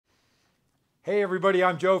Hey everybody,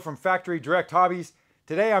 I'm Joe from Factory Direct Hobbies.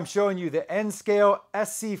 Today I'm showing you the N-Scale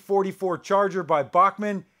SC-44 Charger by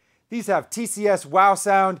Bachmann. These have TCS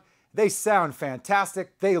WOWSound. They sound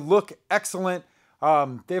fantastic. They look excellent.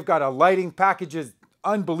 They've got a lighting package is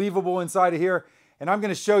unbelievable inside of here. And I'm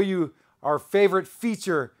going to show you our favorite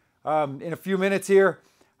feature in a few minutes here.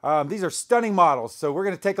 These are stunning models, so we're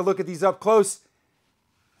going to take a look at these up close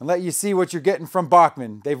and let you see what you're getting from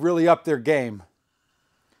Bachmann. They've really upped their game.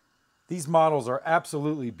 These models are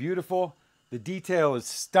absolutely beautiful. The detail is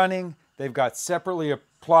stunning. They've got separately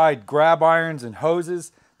applied grab irons and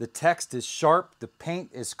hoses. The text is sharp. The paint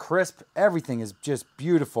is crisp. Everything is just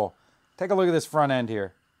beautiful. Take a look at this front end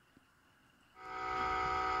here.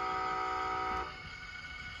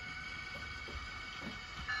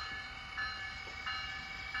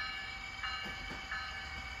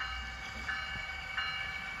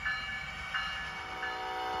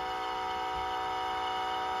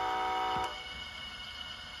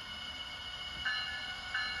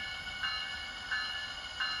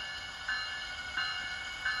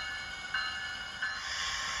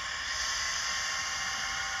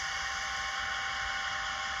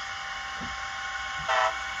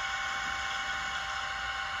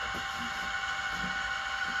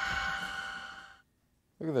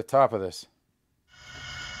 Look at the top of this.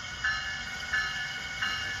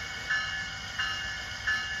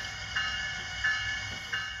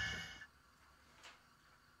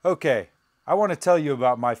 Okay, I want to tell you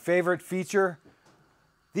about my favorite feature.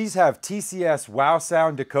 These have TCS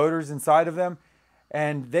WOWSound decoders inside of them,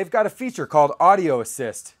 and they've got a feature called Audio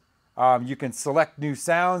Assist. You can select new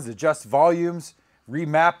sounds, adjust volumes,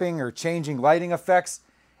 remapping or changing lighting effects,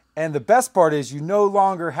 and the best part is you no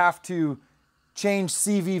longer have to change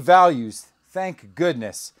CV values. Thank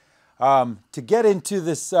goodness. To get into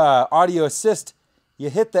this audio assist, you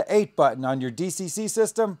hit the 8 button on your DCC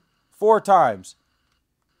system 4 times.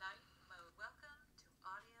 Night mode. Welcome to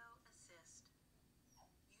audio assist.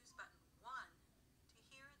 Use button 1 to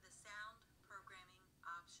hear the sound programming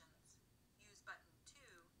options. Use button 2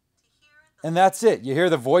 to hear the... And that's it. You hear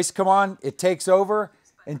the voice come on, it takes over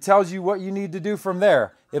and tells you what you need to do from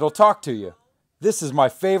there. It'll talk to you. This is my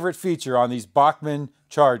favorite feature on these Bachmann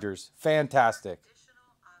Chargers. Fantastic.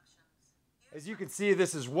 As you can see,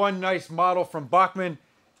 this is one nice model from Bachmann.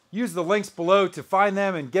 Use the links below to find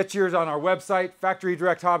them and get yours on our website,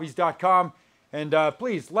 factorydirecthobbies.com. And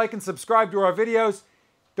please like and subscribe to our videos.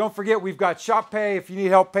 Don't forget, we've got Shop Pay if you need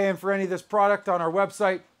help paying for any of this product on our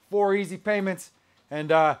website. 4 easy payments. And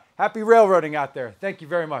happy railroading out there. Thank you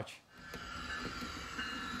very much.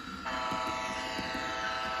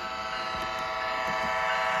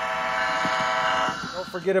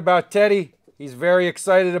 Don't forget about Teddy. He's very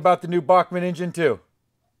excited about the new Bachmann engine too.